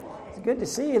Good to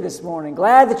see you this morning.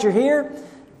 Glad that you're here.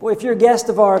 Boy, if you're a guest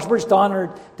of ours, we're just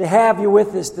honored to have you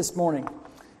with us this morning.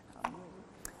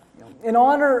 In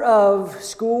honor of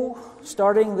school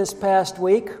starting this past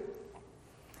week,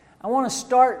 I want to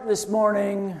start this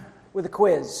morning with a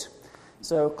quiz.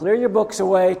 So clear your books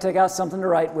away, take out something to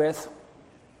write with.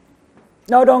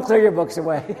 No, don't clear your books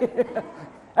away.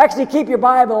 Actually, keep your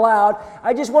Bible out.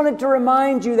 I just wanted to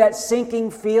remind you that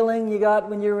sinking feeling you got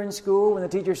when you were in school, when the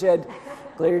teacher said,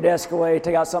 clear your desk away,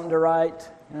 take out something to write.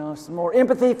 Some more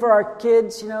empathy for our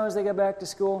kids, as they go back to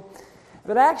school.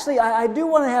 But actually, I do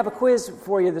want to have a quiz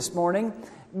for you this morning,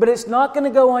 but it's not going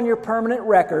to go on your permanent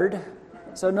record,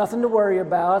 so nothing to worry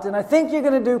about. And I think you're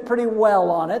going to do pretty well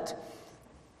on it.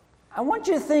 I want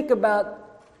you to think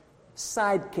about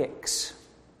sidekicks.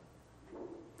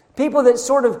 People that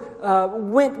sort of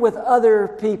went with other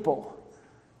people,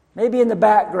 maybe in the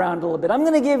background a little bit. I'm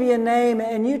going to give you a name,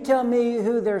 and you tell me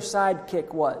who their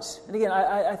sidekick was. And again,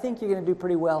 I think you're going to do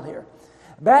pretty well here.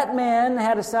 Batman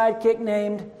had a sidekick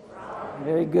named...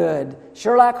 Very good.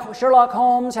 Sherlock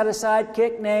Holmes had a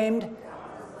sidekick named...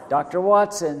 Dr.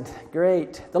 Watson.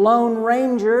 Great. The Lone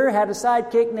Ranger had a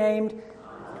sidekick named...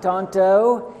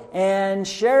 Tonto. And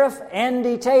Sheriff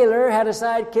Andy Taylor had a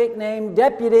sidekick named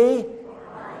Deputy...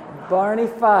 Barney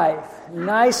Fife.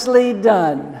 Nicely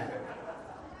done.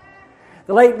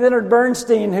 The late Leonard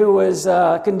Bernstein, who was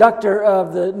conductor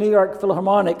of the New York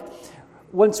Philharmonic,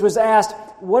 once was asked,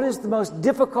 what is the most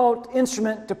difficult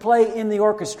instrument to play in the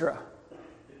orchestra?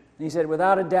 And he said,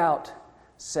 without a doubt,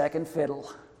 second fiddle.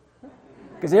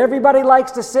 Because everybody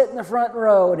likes to sit in the front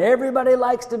row, and everybody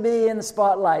likes to be in the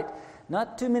spotlight.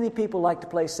 Not too many people like to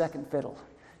play second fiddle.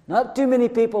 Not too many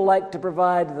people like to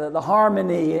provide the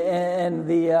harmony and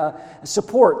the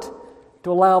support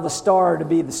to allow the star to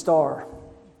be the star.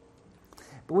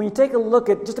 But when you take a look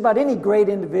at just about any great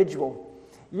individual,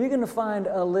 you're going to find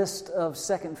a list of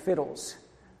second fiddles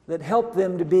that help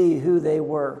them to be who they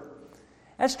were.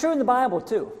 That's true in the Bible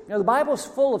too. The Bible's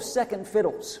full of second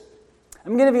fiddles.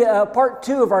 I'm going to give you part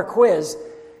 2 of our quiz.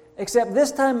 Except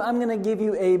this time I'm going to give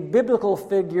you a biblical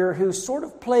figure who sort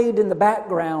of played in the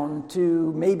background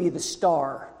to maybe the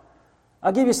star.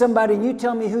 I'll give you somebody and you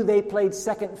tell me who they played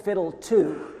second fiddle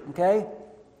to, okay?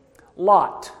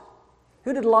 Lot.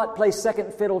 Who did Lot play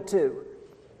second fiddle to?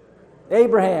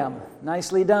 Abraham.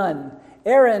 Nicely done.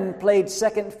 Aaron played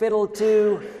second fiddle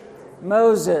to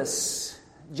Moses.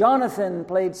 Jonathan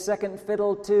played second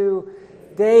fiddle to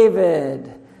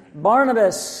David.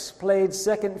 Barnabas played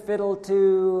second fiddle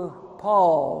to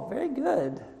Paul. Very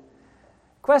good.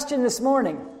 Question this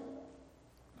morning.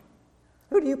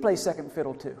 Who do you play second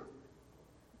fiddle to?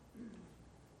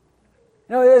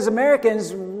 As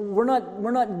Americans, we're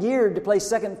not geared to play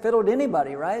second fiddle to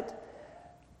anybody, right?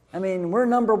 I mean, we're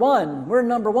number one. We're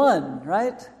number one,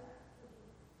 right?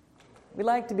 We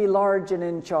like to be large and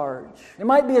in charge. It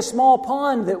might be a small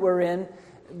pond that we're in,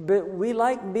 but we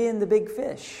like being the big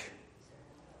fish.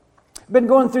 I've been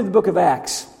going through the book of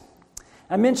Acts.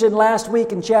 I mentioned last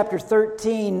week in chapter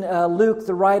 13, Luke,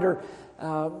 the writer,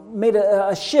 made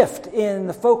a shift in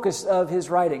the focus of his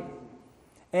writing.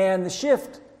 And the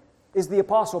shift is the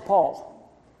Apostle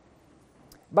Paul.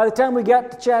 By the time we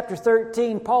got to chapter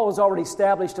 13, Paul has already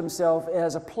established himself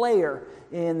as a player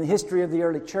in the history of the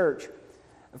early church.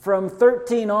 From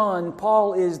 13 on,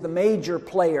 Paul is the major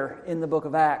player in the book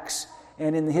of Acts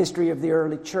and in the history of the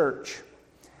early church.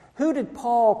 Who did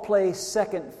Paul play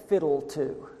second fiddle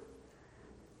to?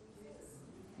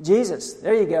 Jesus.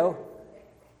 There you go.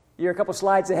 You're a couple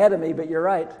slides ahead of me, but you're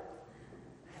right.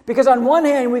 Because on one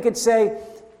hand, we could say,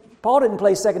 Paul didn't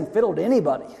play second fiddle to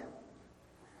anybody.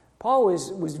 Paul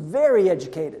was very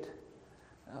educated.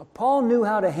 Paul knew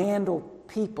how to handle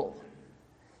people.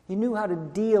 He knew how to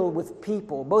deal with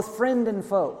people, both friend and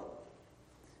foe.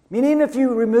 I mean, even if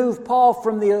you remove Paul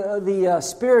from the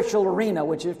spiritual arena,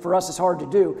 which for us is hard to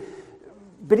do,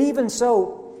 but even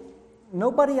so,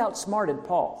 nobody outsmarted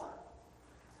Paul.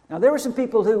 Now, there were some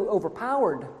people who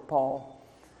overpowered Paul,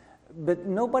 but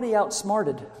nobody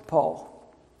outsmarted Paul.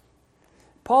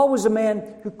 Paul was a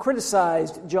man who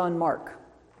criticized John Mark.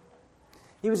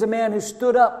 He was a man who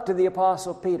stood up to the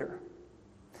Apostle Peter.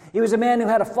 He was a man who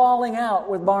had a falling out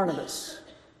with Barnabas.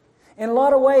 In a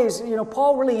lot of ways,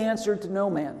 Paul really answered to no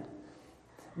man.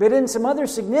 But in some other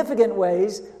significant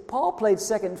ways, Paul played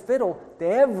second fiddle to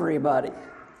everybody.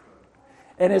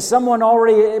 And as someone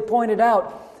already pointed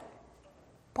out,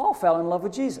 Paul fell in love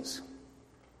with Jesus.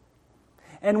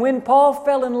 And when Paul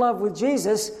fell in love with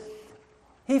Jesus,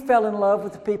 he fell in love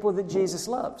with the people that Jesus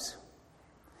loves.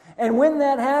 And when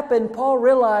that happened, Paul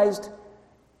realized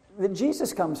that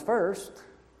Jesus comes first.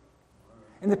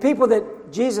 And the people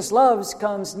that Jesus loves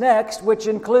comes next, which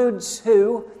includes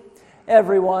who?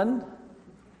 Everyone.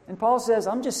 And Paul says,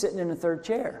 I'm just sitting in the third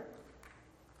chair.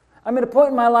 I'm at a point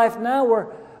in my life now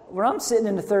where I'm sitting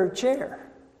in the third chair.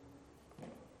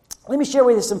 Let me share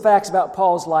with you some facts about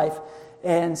Paul's life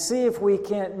and see if we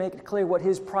can't make it clear what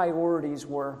his priorities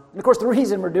were. And of course, the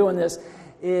reason we're doing this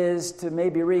is to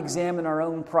maybe re-examine our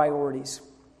own priorities.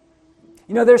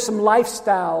 You know, there's some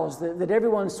lifestyles that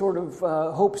everyone sort of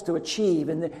hopes to achieve,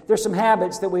 and there's some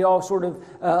habits that we all sort of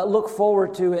look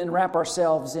forward to and wrap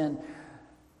ourselves in.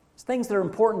 It's things that are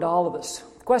important to all of us.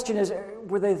 The question is,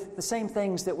 were they the same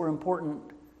things that were important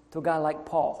to a guy like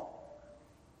Paul?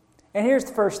 And here's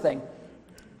the first thing.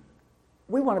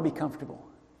 We want to be comfortable.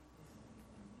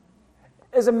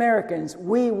 As Americans,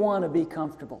 we want to be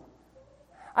comfortable.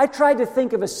 I tried to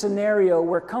think of a scenario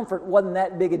where comfort wasn't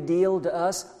that big a deal to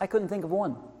us. I couldn't think of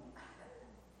one.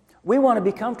 We want to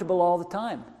be comfortable all the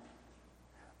time.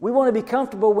 We want to be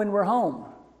comfortable when we're home.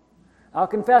 I'll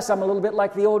confess, I'm a little bit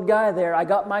like the old guy there. I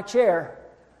got my chair.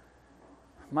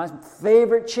 My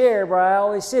favorite chair where I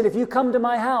always sit. If you come to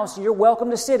my house, you're welcome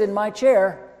to sit in my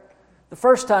chair. The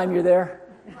first time you're there.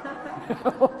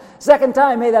 Second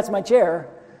time, hey, that's my chair.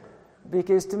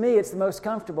 Because to me, it's the most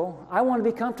comfortable. I want to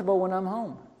be comfortable when I'm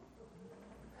home.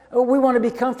 We want to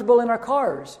be comfortable in our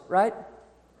cars, right?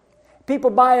 People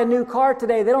buy a new car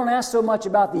today. They don't ask so much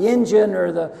about the engine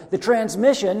or the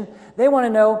transmission. They want to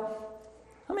know,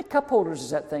 how many cup holders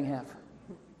does that thing have?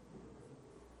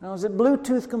 Now, is it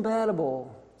Bluetooth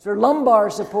compatible? Is there lumbar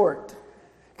support?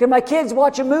 Can my kids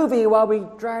watch a movie while we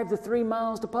drive the 3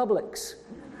 miles to Publix?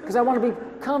 Because I want to be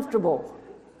comfortable.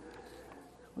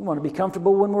 We want to be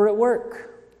comfortable when we're at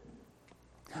work.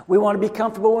 We want to be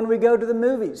comfortable when we go to the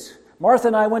movies. Martha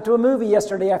and I went to a movie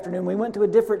yesterday afternoon. We went to a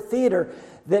different theater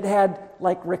that had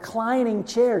like reclining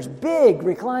chairs, big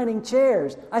reclining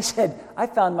chairs. I said, I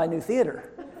found my new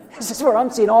theater. This is where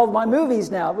I'm seeing all of my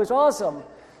movies now. It was awesome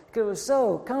because it was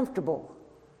so comfortable.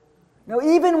 Now,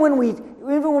 even when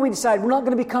we decide we're not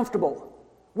going to be comfortable,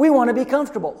 we want to be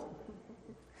comfortable.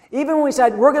 Even when we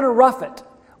decide we're going to rough it,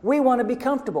 we want to be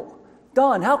comfortable.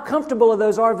 Don, how comfortable are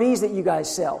those RVs that you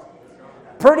guys sell?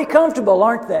 Pretty comfortable,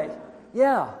 aren't they?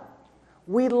 Yeah.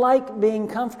 We like being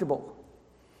comfortable.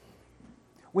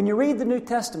 When you read the New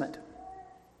Testament,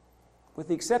 with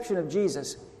the exception of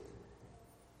Jesus,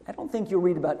 I don't think you'll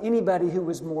read about anybody who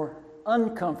was more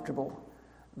uncomfortable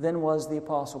than was the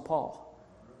Apostle Paul.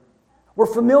 We're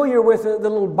familiar with the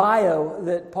little bio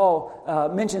that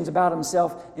Paul mentions about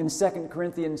himself in 2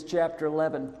 Corinthians chapter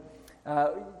 11.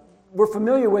 We're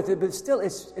familiar with it, but still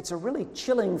it's a really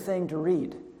chilling thing to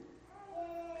read.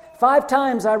 5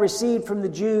 times I received from the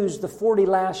Jews the 40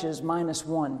 lashes minus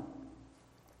 1.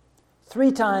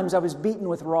 3 times I was beaten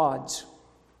with rods.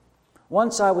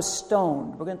 Once I was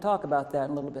stoned. We're going to talk about that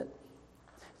in a little bit.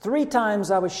 3 times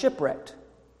I was shipwrecked.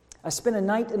 I spent a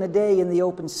night and a day in the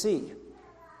open sea.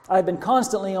 I've been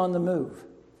constantly on the move.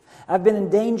 I've been in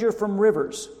danger from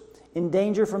rivers, in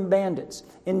danger from bandits,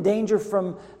 in danger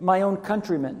from my own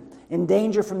countrymen, in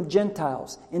danger from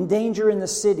Gentiles, in danger in the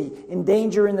city, in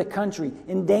danger in the country,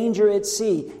 in danger at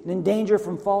sea, and in danger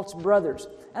from false brothers.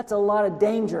 That's a lot of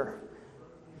danger.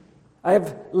 I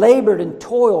have labored and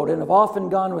toiled and have often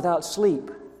gone without sleep.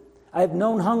 I have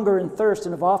known hunger and thirst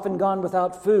and have often gone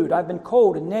without food. I've been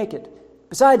cold and naked.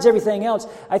 Besides everything else,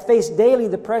 I face daily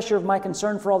the pressure of my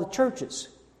concern for all the churches.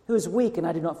 Who is weak and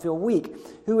I do not feel weak?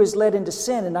 Who is led into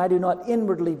sin and I do not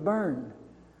inwardly burn?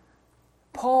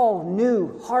 Paul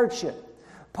knew hardship.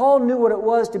 Paul knew what it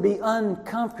was to be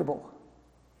uncomfortable.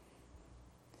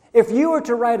 If you were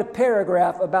to write a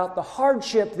paragraph about the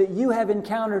hardship that you have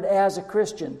encountered as a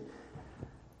Christian,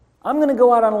 I'm going to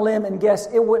go out on a limb and guess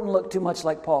it wouldn't look too much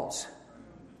like Paul's.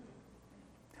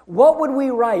 What would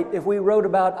we write if we wrote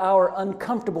about our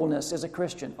uncomfortableness as a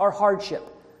Christian, our hardship?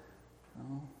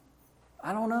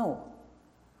 I don't know.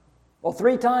 Well,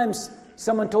 3 times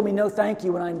someone told me no thank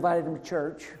you when I invited them to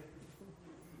church.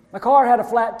 My car had a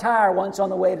flat tire once on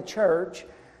the way to church.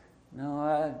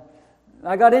 I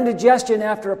got indigestion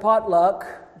after a potluck.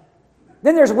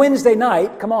 Then there's Wednesday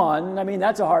night. Come on. I mean,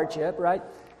 that's a hardship, right?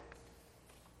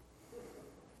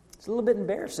 It's a little bit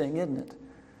embarrassing, isn't it?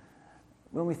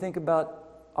 When we think about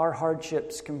our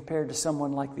hardships compared to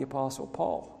someone like the Apostle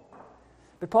Paul.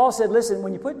 But Paul said, listen,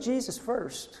 when you put Jesus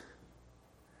first,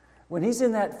 when he's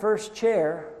in that first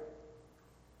chair,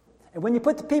 and when you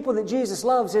put the people that Jesus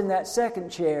loves in that second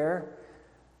chair,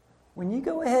 when you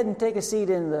go ahead and take a seat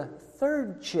in the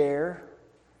third chair,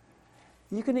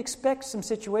 you can expect some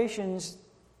situations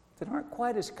that aren't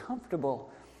quite as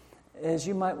comfortable as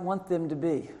you might want them to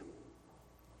be.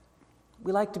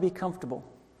 We like to be comfortable.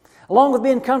 Along with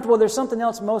being comfortable, there's something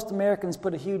else most Americans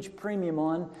put a huge premium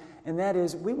on, and that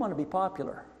is we want to be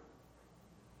popular.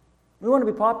 We want to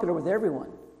be popular with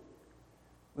everyone.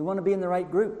 We want to be in the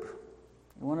right group.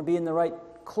 We want to be in the right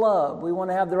club. We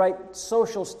want to have the right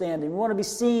social standing. We want to be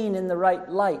seen in the right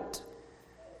light.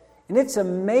 And it's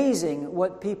amazing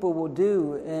what people will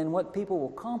do and what people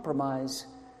will compromise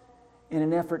in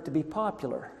an effort to be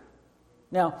popular.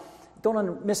 Now,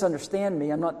 don't misunderstand me.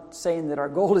 I'm not saying that our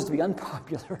goal is to be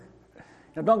unpopular.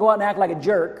 Don't go out and act like a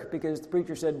jerk because the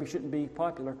preacher said we shouldn't be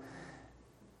popular.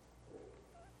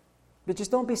 But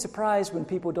just don't be surprised when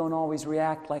people don't always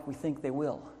react like we think they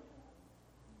will.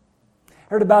 I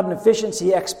heard about an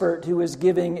efficiency expert who was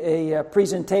giving a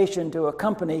presentation to a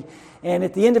company, and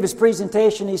at the end of his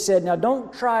presentation he said, "Now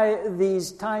don't try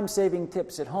these time-saving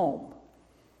tips at home."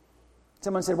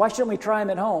 Someone said, "Why shouldn't we try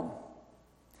them at home?"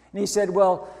 And he said,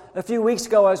 "Well, a few weeks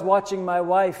ago I was watching my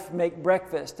wife make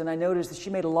breakfast, and I noticed that she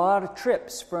made a lot of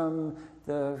trips from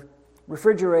the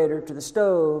refrigerator to the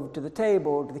stove, to the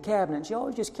table, to the cabinet. And she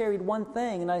always just carried one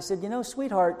thing. And I said,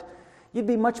 sweetheart, you'd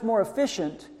be much more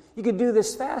efficient. You could do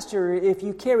this faster if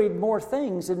you carried more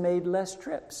things and made less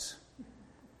trips."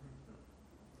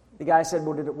 The guy said,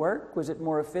 "Well, did it work? Was it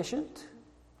more efficient?"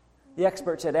 The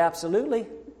expert said, "Absolutely.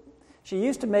 She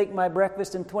used to make my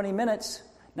breakfast in 20 minutes.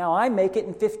 Now I make it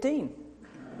in 15.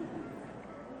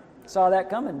 Saw that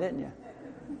coming, didn't you?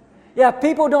 Yeah,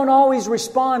 people don't always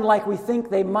respond like we think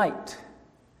they might.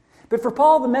 But for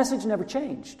Paul, the message never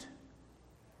changed.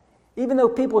 Even though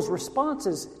people's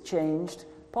responses changed,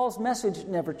 Paul's message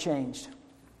never changed.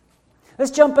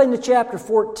 Let's jump into chapter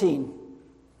 14.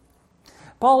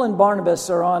 Paul and Barnabas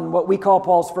are on what we call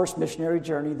Paul's first missionary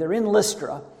journey. They're in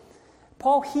Lystra.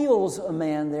 Paul heals a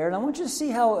man there, and I want you to see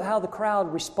how the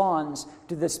crowd responds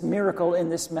to this miracle in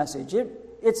this message.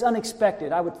 It's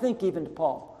unexpected, I would think, even to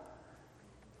Paul.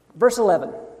 Verse 11.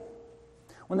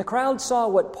 When the crowd saw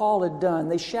what Paul had done,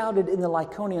 they shouted in the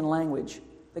Lycaonian language,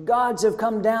 "The gods have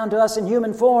come down to us in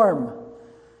human form."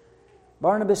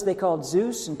 Barnabas they called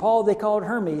Zeus, and Paul they called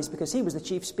Hermes because he was the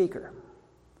chief speaker.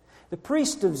 The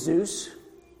priest of Zeus,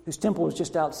 whose temple was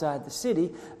just outside the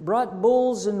city, brought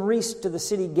bulls and wreaths to the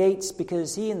city gates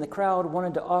because he and the crowd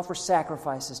wanted to offer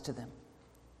sacrifices to them.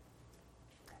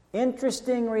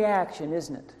 Interesting reaction,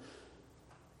 isn't it?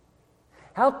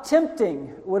 How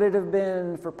tempting would it have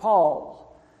been for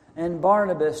Paul and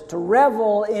Barnabas to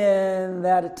revel in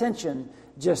that attention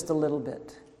just a little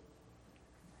bit.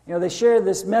 They share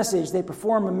this message, they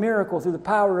perform a miracle through the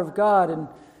power of God,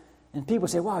 and people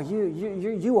say, "Wow,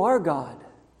 you are God.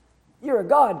 You're a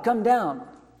God, come down."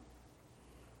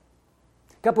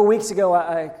 A couple of weeks ago,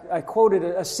 I quoted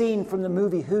a scene from the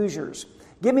movie Hoosiers.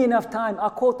 Give me enough time, I'll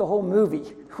quote the whole movie,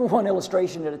 one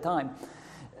illustration at a time.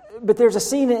 But there's a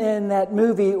scene in that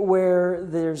movie where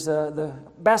there's the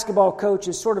basketball coach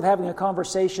is sort of having a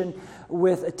conversation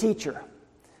with a teacher.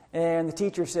 And the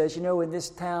teacher says, in this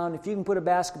town, if you can put a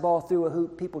basketball through a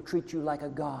hoop, people treat you like a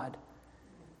god.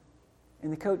 And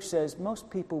the coach says, most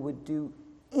people would do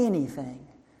anything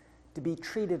to be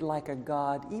treated like a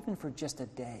god, even for just a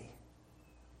day.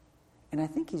 And I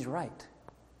think he's right.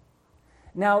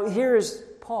 Now, here's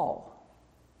Paul.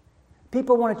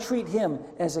 People want to treat him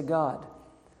as a god.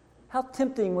 How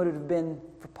tempting would it have been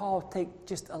for Paul to take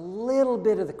just a little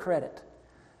bit of the credit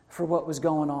for what was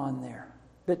going on there?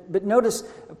 But notice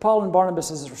Paul and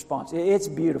Barnabas' response. It's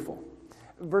beautiful.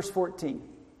 Verse 14.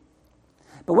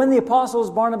 But when the apostles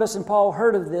Barnabas and Paul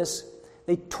heard of this,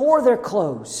 they tore their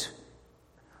clothes,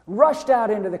 rushed out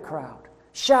into the crowd,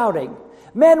 shouting,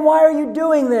 "Men, why are you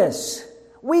doing this?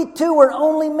 We too are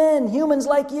only men, humans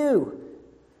like you.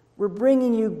 We're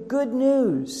bringing you good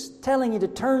news, telling you to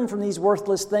turn from these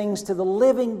worthless things to the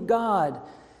living God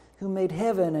who made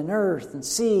heaven and earth and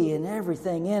sea and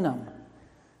everything in them."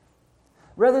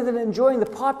 Rather than enjoying the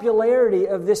popularity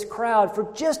of this crowd for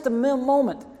just a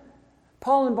moment,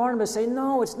 Paul and Barnabas say,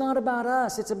 "No, it's not about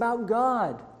us, it's about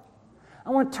God. I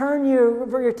want to turn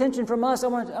your attention from us, I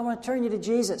want to turn you to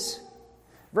Jesus."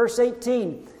 Verse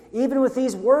 18, even with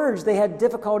these words, they had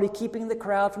difficulty keeping the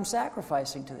crowd from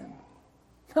sacrificing to them.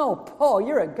 "No, Paul,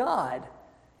 you're a god.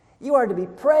 You are to be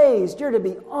praised, you're to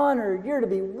be honored, you're to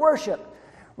be worshiped.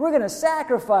 We're going to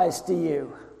sacrifice to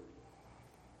you."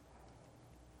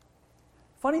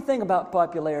 Funny thing about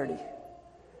popularity,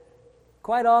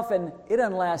 quite often it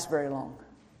doesn't last very long.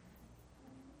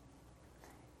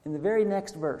 In the very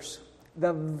next verse,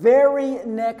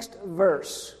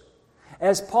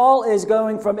 as Paul is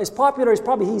going from as popular as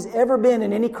probably he's ever been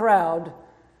in any crowd,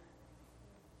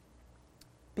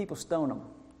 people stone him.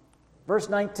 Verse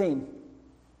 19,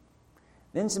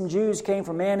 then some Jews came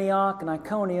from Antioch and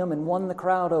Iconium and won the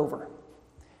crowd over.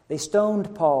 They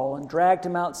stoned Paul and dragged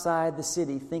him outside the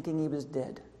city, thinking he was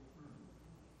dead.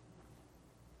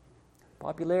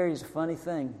 Popularity is a funny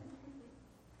thing.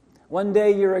 One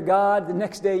day you're a god, the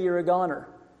next day you're a goner.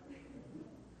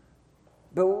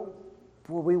 But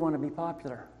we want to be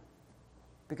popular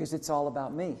because it's all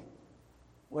about me.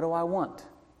 What do I want?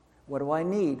 What do I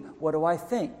need? What do I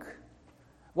think?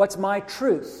 What's my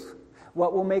truth?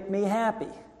 What will make me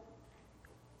happy?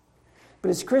 But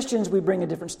as Christians, we bring a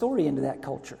different story into that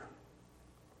culture.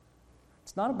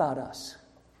 It's not about us.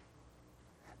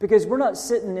 Because we're not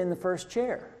sitting in the first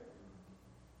chair.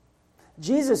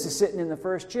 Jesus is sitting in the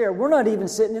first chair. We're not even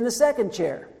sitting in the second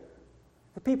chair.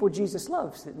 The people Jesus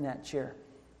loves sit in that chair.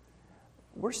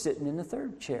 We're sitting in the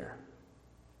third chair.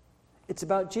 It's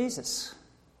about Jesus.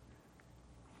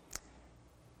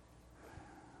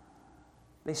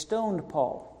 They stoned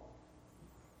Paul,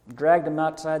 dragged him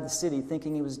outside the city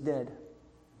thinking he was dead.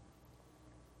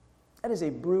 That is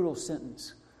a brutal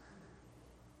sentence.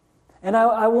 And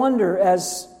I wonder,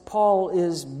 as Paul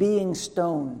is being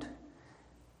stoned,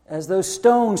 as those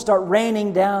stones start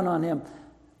raining down on him,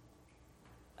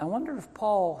 I wonder if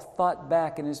Paul thought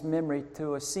back in his memory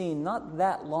to a scene not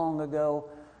that long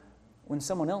ago when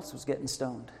someone else was getting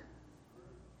stoned.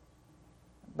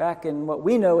 Back in what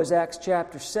we know as Acts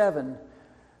chapter 7,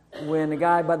 when a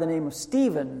guy by the name of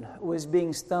Stephen was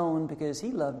being stoned because he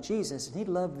loved Jesus and he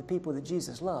loved the people that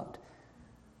Jesus loved.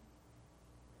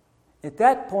 At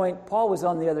that point, Paul was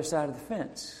on the other side of the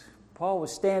fence. Paul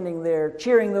was standing there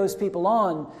cheering those people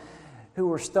on who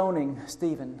were stoning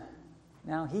Stephen.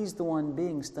 Now he's the one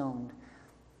being stoned.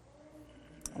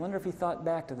 I wonder if he thought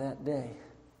back to that day.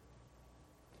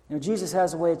 You know, Jesus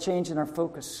has a way of changing our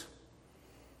focus.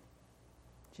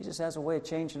 Jesus has a way of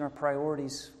changing our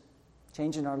priorities,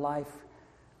 changing our life.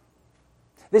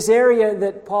 This area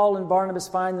that Paul and Barnabas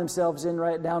find themselves in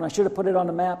right now, and I should have put it on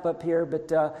the map up here,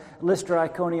 but Lystra,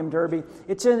 Iconium, Derbe,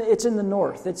 it's in the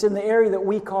north. It's in the area that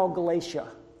we call Galatia.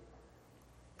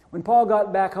 When Paul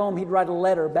got back home, he'd write a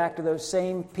letter back to those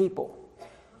same people.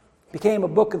 It became a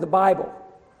book of the Bible,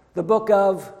 the book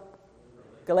of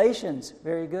Galatians.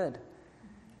 Very good.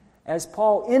 As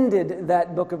Paul ended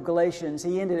that book of Galatians,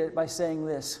 he ended it by saying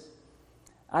this: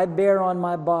 I bear on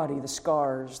my body the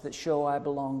scars that show I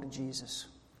belong to Jesus.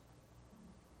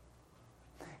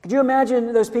 Could you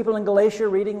imagine those people in Galatia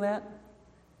reading that?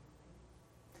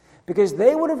 Because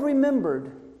they would have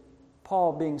remembered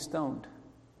Paul being stoned.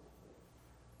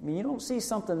 I mean, you don't see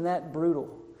something that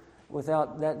brutal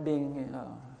without that being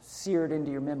seared into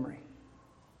your memory.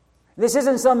 This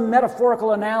isn't some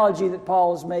metaphorical analogy that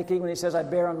Paul is making when he says, I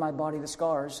bear on my body the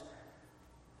scars.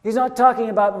 He's not talking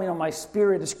about, my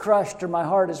spirit is crushed or my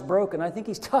heart is broken. I think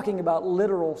he's talking about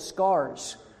literal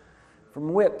scars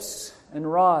from whips and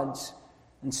rods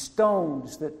and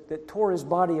stones that tore his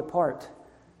body apart.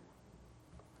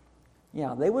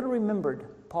 Yeah, they would have remembered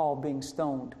Paul being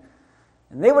stoned.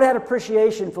 And they would have had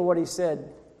appreciation for what he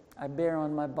said. I bear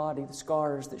on my body the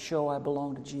scars that show I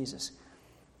belong to Jesus.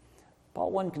 Paul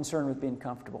wasn't concerned with being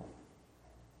comfortable.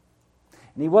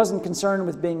 And he wasn't concerned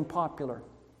with being popular.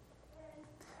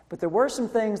 But there were some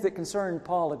things that concerned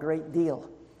Paul a great deal.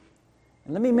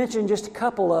 And let me mention just a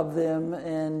couple of them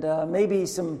and maybe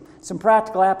some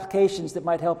practical applications that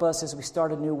might help us as we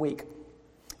start a new week.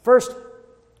 First,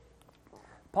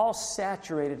 Paul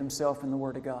saturated himself in the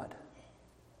Word of God.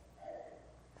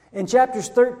 In chapters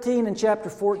 13 and chapter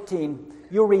 14,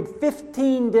 you'll read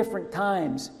 15 different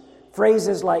times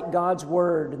phrases like God's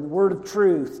Word and the Word of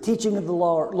truth, teaching of the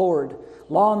Lord,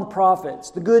 law and the prophets,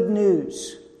 the good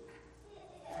news.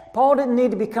 Paul didn't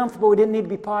need to be comfortable, he didn't need to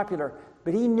be popular,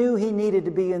 but he knew he needed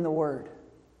to be in the Word.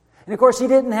 And of course, he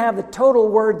didn't have the total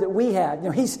Word that we had.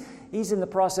 He's in the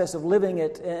process of living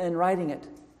it and writing it.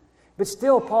 But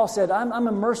still, Paul said, I'm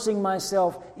immersing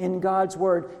myself in God's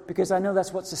Word because I know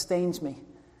that's what sustains me.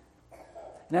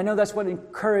 And I know that's what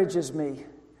encourages me.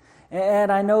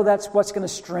 And I know that's what's going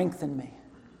to strengthen me.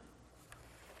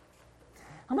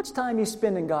 How much time do you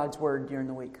spend in God's Word during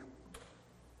the week?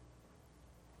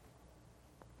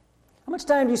 How much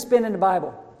time do you spend in the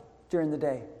Bible during the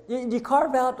day? Do you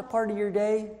carve out a part of your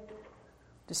day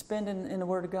to spend in the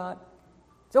Word of God?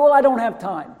 So, I don't have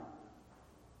time.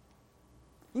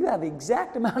 You have the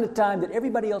exact amount of time that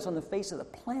everybody else on the face of the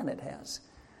planet has.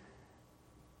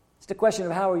 It's the question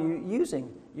of how are you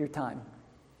using your time.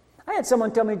 I had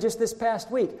someone tell me just this past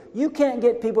week, you can't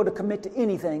get people to commit to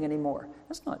anything anymore.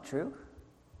 That's not true.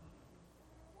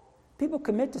 People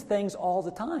commit to things all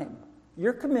the time.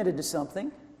 You're committed to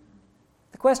something.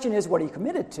 The question is, what are you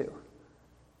committed to?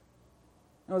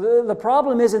 The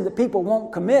problem isn't that people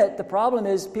won't commit. The problem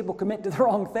is people commit to the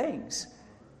wrong things.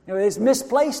 It's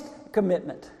misplaced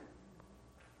commitment.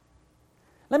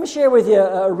 Let me share with you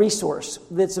a resource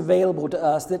that's available to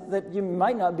us that you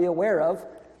might not be aware of.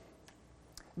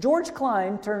 George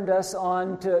Klein turned us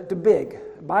on to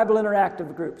BIG, Bible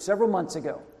Interactive Group, several months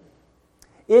ago.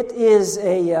 It is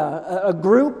a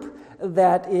group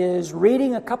that is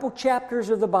reading a couple chapters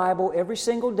of the Bible every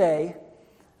single day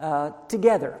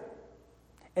together.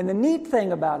 And the neat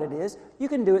thing about it is you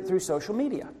can do it through social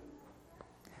media.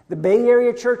 The Bay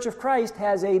Area Church of Christ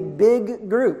has a big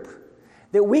group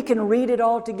that we can read it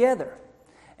all together.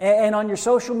 And on your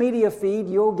social media feed,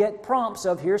 you'll get prompts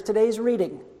of, here's today's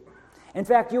reading. In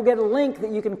fact, you'll get a link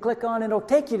that you can click on and it'll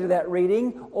take you to that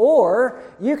reading, or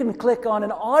you can click on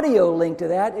an audio link to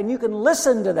that and you can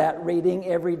listen to that reading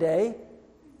every day.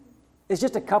 It's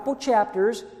just a couple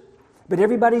chapters, but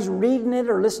everybody's reading it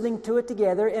or listening to it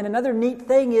together. And another neat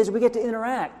thing is we get to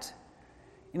interact.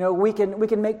 We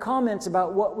can make comments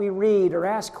about what we read or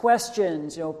ask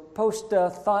questions, post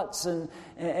thoughts and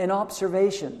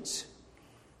observations.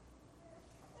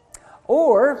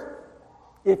 Or,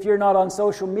 if you're not on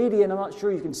social media, and I'm not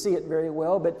sure you can see it very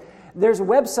well, but there's a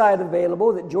website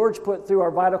available that George put through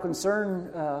our Vital Concern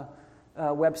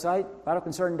website,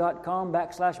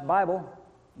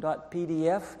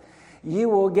 vitalconcern.com/Bible.pdf. You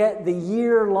will get the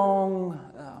year-long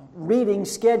reading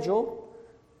schedule,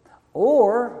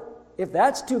 or if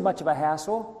that's too much of a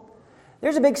hassle,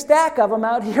 there's a big stack of them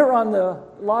out here on the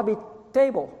lobby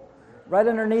table, right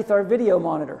underneath our video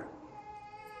monitor.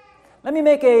 Let me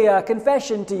make a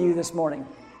confession to you this morning.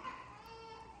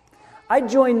 I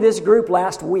joined this group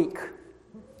last week.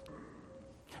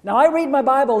 Now, I read my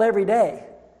Bible every day,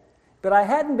 but I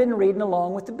hadn't been reading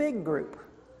along with the big group.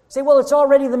 Say, well, it's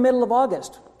already the middle of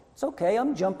August. It's okay,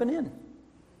 I'm jumping in.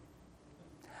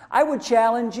 I would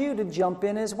challenge you to jump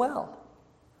in as well.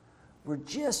 We're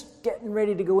just getting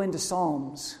ready to go into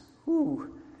Psalms. Ooh,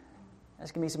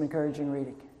 that's going to be some encouraging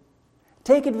reading.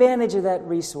 Take advantage of that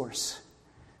resource.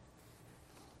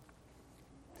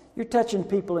 You're touching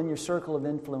people in your circle of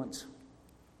influence.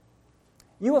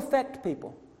 You affect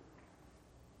people.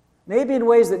 Maybe in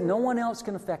ways that no one else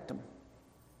can affect them.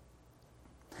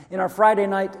 In our Friday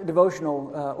night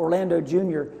devotional, Orlando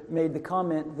Jr. made the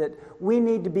comment that we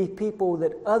need to be people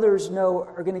that others know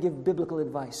are going to give biblical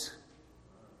advice.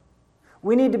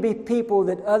 We need to be people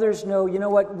that others know, you know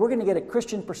what, we're going to get a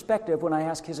Christian perspective when I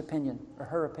ask his opinion or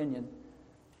her opinion.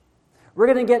 We're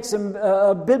going to get some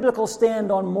biblical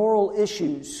stand on moral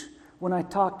issues when I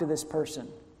talk to this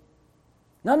person.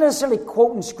 Not necessarily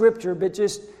quoting Scripture, but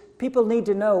just people need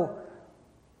to know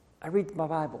I read my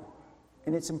Bible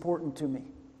and it's important to me.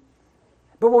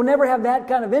 But we'll never have that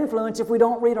kind of influence if we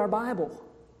don't read our Bible,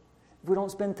 if we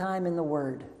don't spend time in the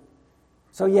Word.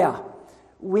 So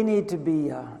we need to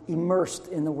be immersed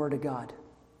in the Word of God.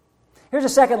 Here's a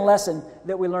second lesson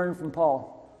that we learned from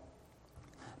Paul.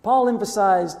 Paul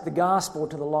emphasized the gospel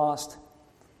to the lost,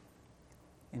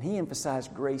 and he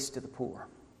emphasized grace to the poor.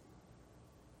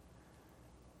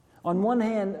 On one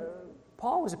hand,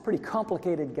 Paul was a pretty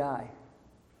complicated guy.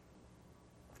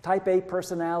 Type A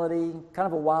personality, kind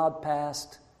of a wild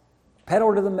past,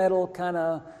 pedal to the metal kind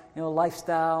of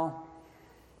lifestyle.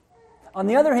 On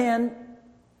the other hand,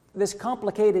 this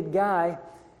complicated guy,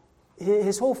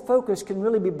 his whole focus can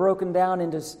really be broken down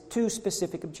into two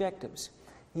specific objectives.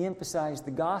 He emphasized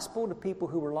the gospel to people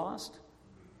who were lost,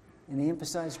 and he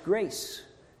emphasized grace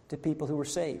to people who were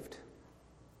saved.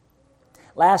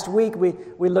 Last week, we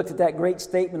looked at that great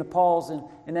statement of Paul's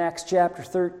in Acts chapter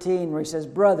 13, where he says,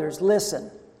 "Brothers,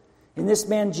 listen. In this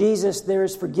man Jesus there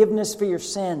is forgiveness for your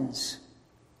sins.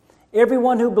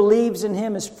 Everyone who believes in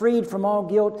him is freed from all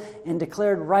guilt and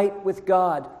declared right with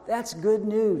God." That's good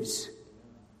news.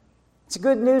 It's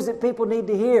good news that people need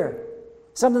to hear.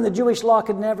 Something the Jewish law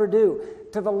could never do.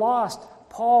 To the lost,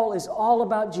 Paul is all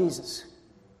about Jesus.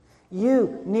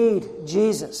 You need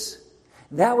Jesus.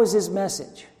 That was his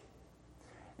message.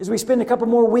 As we spend a couple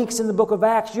more weeks in the book of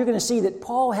Acts, you're going to see that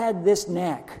Paul had this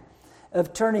knack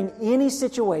of turning any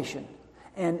situation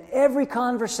and every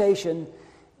conversation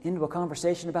into a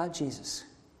conversation about Jesus.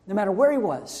 No matter where he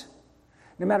was,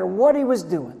 no matter what he was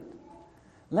doing.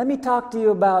 Let me talk to you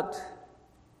about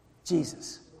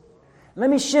Jesus. Let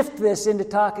me shift this into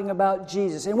talking about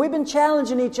Jesus. And we've been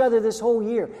challenging each other this whole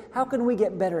year. How can we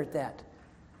get better at that?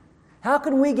 How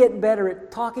can we get better at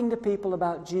talking to people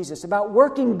about Jesus, about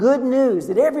working good news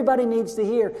that everybody needs to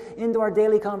hear into our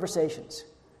daily conversations?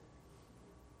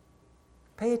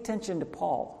 Pay attention to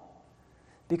Paul,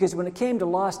 because when it came to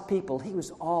lost people, he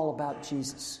was all about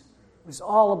Jesus. It was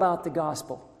all about the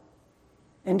gospel.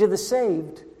 And to the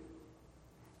saved,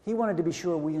 he wanted to be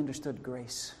sure we understood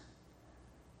grace.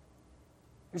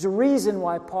 There's a reason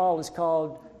why Paul is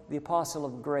called the apostle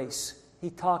of grace.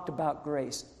 He talked about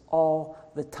grace all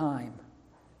the time.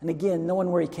 And again,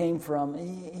 knowing where he came from,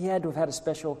 he had to have had a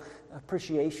special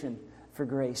appreciation for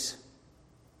grace.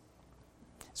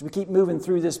 As we keep moving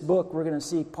through this book, we're going to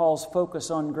see Paul's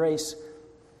focus on grace.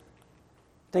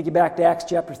 Take you back to Acts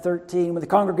chapter 13. When the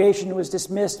congregation was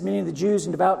dismissed, many of the Jews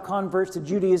and devout converts to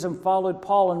Judaism followed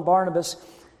Paul and Barnabas,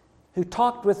 who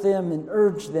talked with them and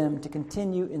urged them to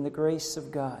continue in the grace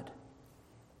of God.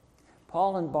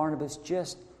 Paul and Barnabas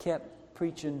just kept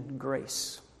preaching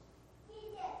grace.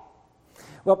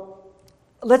 Well,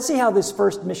 let's see how this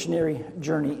first missionary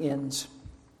journey ends.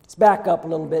 Let's back up a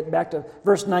little bit, back to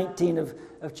verse 19 of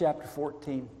chapter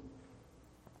 14.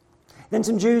 Then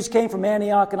some Jews came from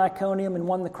Antioch and Iconium and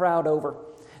won the crowd over.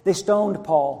 They stoned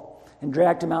Paul and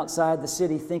dragged him outside the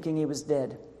city, thinking he was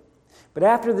dead. But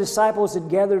after the disciples had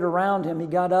gathered around him, he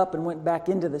got up and went back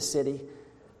into the city.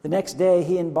 The next day,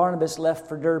 he and Barnabas left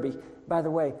for Derbe. By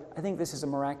the way, I think this is a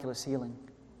miraculous healing.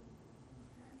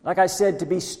 Like I said, to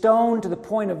be stoned to the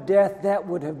point of death, that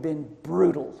would have been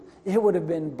brutal. It would have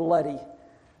been bloody.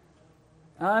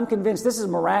 I'm convinced this is a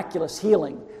miraculous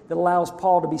healing that allows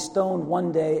Paul to be stoned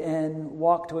one day and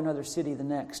walk to another city the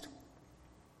next.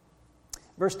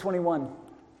 Verse 21.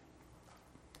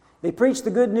 They preached the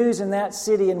good news in that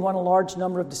city and won a large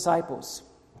number of disciples.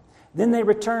 Then they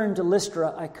returned to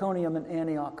Lystra, Iconium, and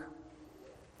Antioch.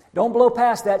 Don't blow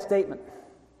past that statement.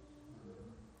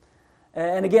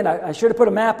 And again, I should have put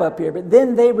a map up here, but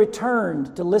then they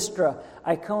returned to Lystra,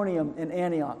 Iconium, and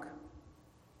Antioch.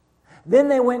 Then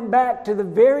they went back to the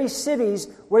very cities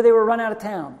where they were run out of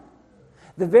town.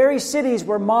 The very cities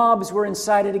where mobs were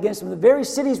incited against them. The very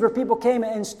cities where people came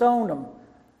and stoned them.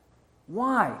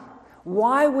 Why?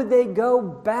 Why would they go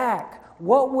back?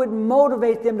 What would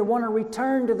motivate them to want to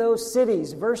return to those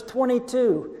cities? Verse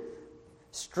 22,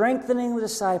 strengthening the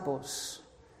disciples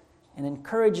and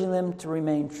encouraging them to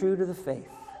remain true to the faith.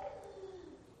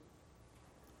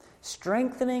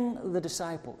 Strengthening the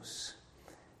disciples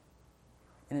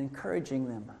and encouraging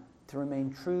them to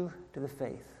remain true to the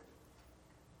faith.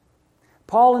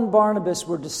 Paul and Barnabas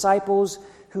were disciples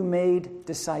who made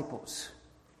disciples.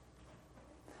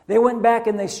 They went back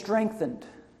and they strengthened.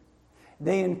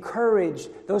 They encouraged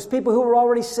those people who were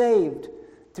already saved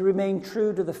to remain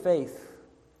true to the faith.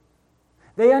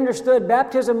 They understood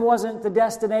baptism wasn't the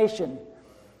destination.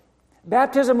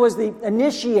 Baptism was the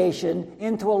initiation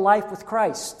into a life with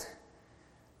Christ.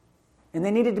 And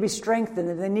they needed to be strengthened,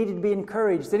 and they needed to be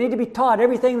encouraged. They needed to be taught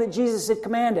everything that Jesus had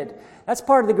commanded. That's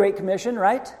part of the Great Commission,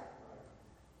 right?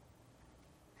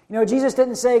 You know, Jesus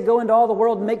didn't say, go into all the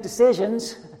world and make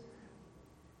decisions. He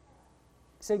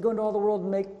said, go into all the world and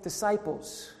make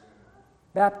disciples,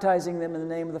 baptizing them in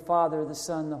the name of the Father, the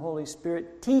Son, the Holy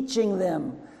Spirit, teaching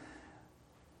them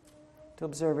to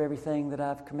observe everything that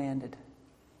I've commanded.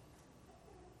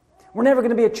 We're never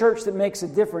going to be a church that makes a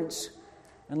difference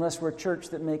unless we're a church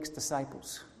that makes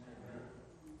disciples.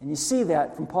 And you see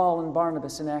that from Paul and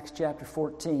Barnabas in Acts chapter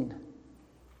 14.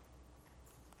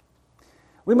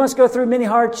 We must go through many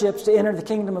hardships to enter the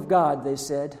kingdom of God, they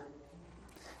said.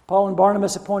 Paul and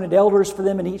Barnabas appointed elders for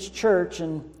them in each church,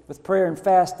 and with prayer and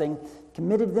fasting,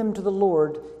 committed them to the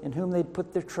Lord in whom they'd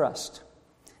put their trust.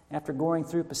 After going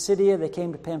through Pisidia, they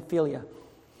came to Pamphylia.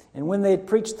 And when they had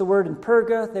preached the word in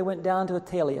Perga, they went down to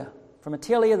Attalia. From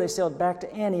Attalia, they sailed back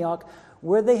to Antioch,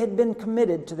 where they had been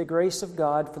committed to the grace of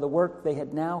God for the work they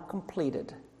had now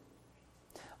completed.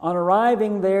 On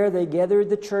arriving there, they gathered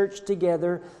the church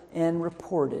together and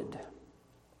reported.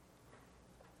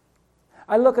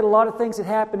 I look at a lot of things that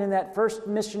happened in that first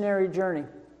missionary journey,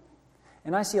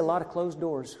 and I see a lot of closed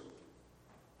doors.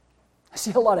 I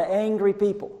see a lot of angry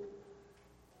people.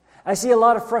 I see a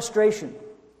lot of frustration.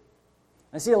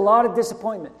 I see a lot of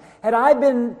disappointment. Had I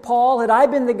been Paul, had I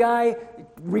been the guy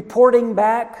reporting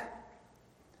back,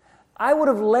 I would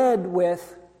have led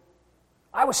with,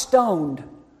 I was stoned.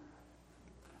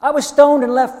 I was stoned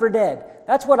and left for dead.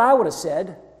 That's what I would have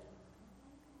said.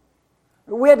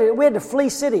 We had to flee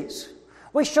cities.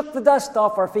 We shook the dust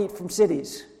off our feet from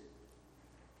cities.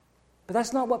 But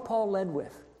that's not what Paul led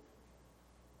with.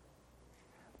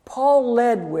 Paul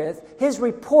led with, his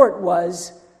report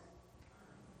was,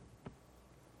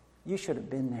 you should have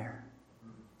been there.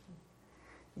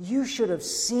 You should have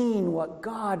seen what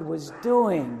God was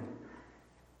doing.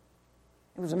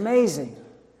 It was amazing.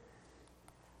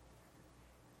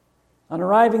 On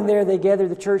arriving there, they gathered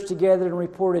the church together and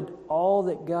reported all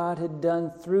that God had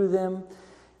done through them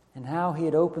and how He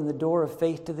had opened the door of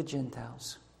faith to the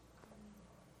Gentiles.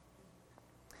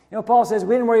 You know, Paul says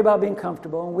we didn't worry about being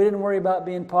comfortable and we didn't worry about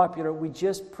being popular. We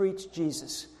just preached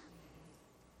Jesus.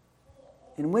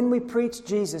 And when we preached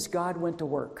Jesus, God went to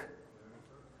work.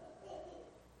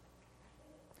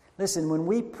 Listen, when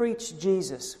we preach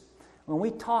Jesus, when we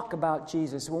talk about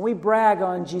Jesus, when we brag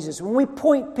on Jesus, when we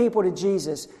point people to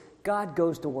Jesus, God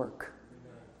goes to work.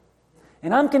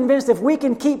 And I'm convinced if we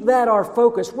can keep that our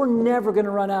focus, we're never going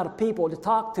to run out of people to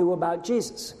talk to about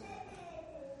Jesus.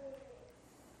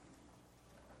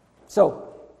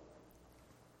 So,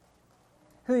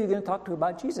 who are you going to talk to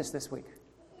about Jesus this week?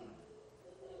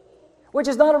 Which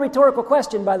is not a rhetorical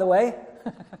question, by the way.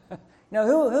 Now,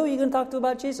 who are you going to talk to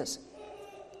about Jesus?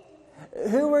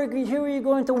 Who are you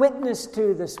going to witness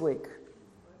to this week?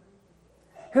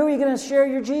 Who are you going to share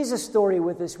your Jesus story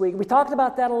with this week? We talked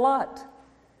about that a lot.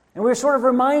 And we were sort of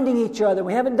reminding each other.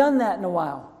 We haven't done that in a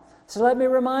while. So let me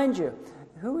remind you.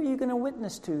 Who are you going to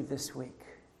witness to this week?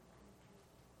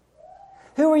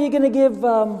 Who are you going to give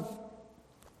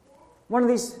one of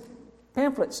these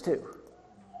pamphlets to?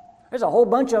 There's a whole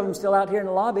bunch of them still out here in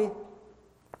the lobby.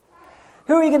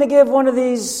 Who are you going to give one of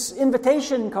these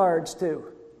invitation cards to?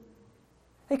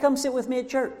 Hey, come sit with me at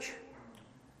church.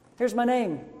 Here's my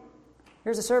name.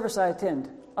 Here's the service I attend.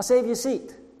 I'll save you a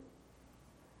seat.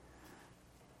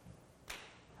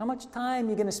 How much time are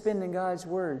you going to spend in God's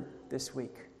Word this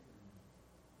week?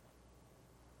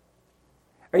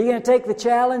 Are you going to take the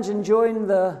challenge and join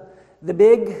the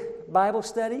big Bible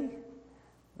study?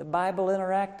 The Bible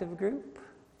Interactive Group?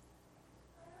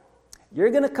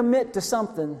 You're going to commit to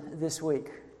something this week.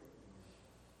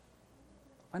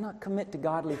 Why not commit to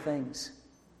godly things?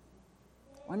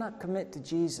 Why not commit to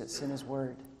Jesus and His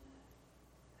Word?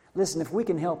 Listen, if we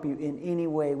can help you in any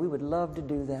way, we would love to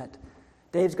do that.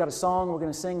 Dave's got a song we're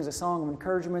going to sing as a song of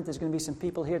encouragement. There's going to be some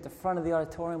people here at the front of the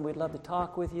auditorium. We'd love to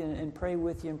talk with you and pray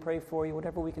with you and pray for you,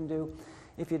 whatever we can do,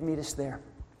 if you'd meet us there.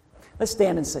 Let's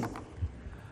stand and sing.